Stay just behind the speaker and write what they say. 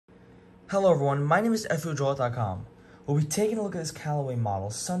Hello everyone, my name is Joylot.com. We'll be taking a look at this Callaway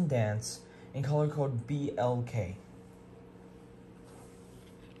Model-Sundance in color code BLK.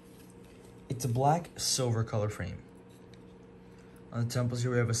 It's a black silver color frame. On the temples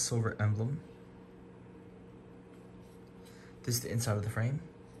here we have a silver emblem. This is the inside of the frame.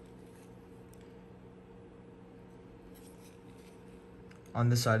 On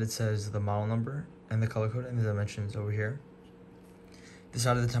this side it says the model number and the color code and the dimensions over here. The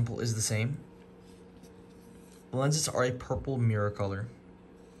side of the temple is the same. The lenses are a purple mirror color.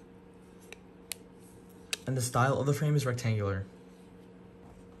 And the style of the frame is rectangular.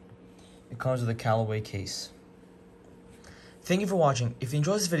 It comes with a Callaway case. Thank you for watching. If you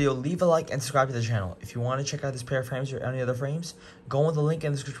enjoyed this video, leave a like and subscribe to the channel. If you want to check out this pair of frames or any other frames, go on the link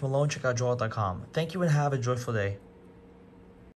in the description below and check out Joylot.com. Thank you and have a joyful day.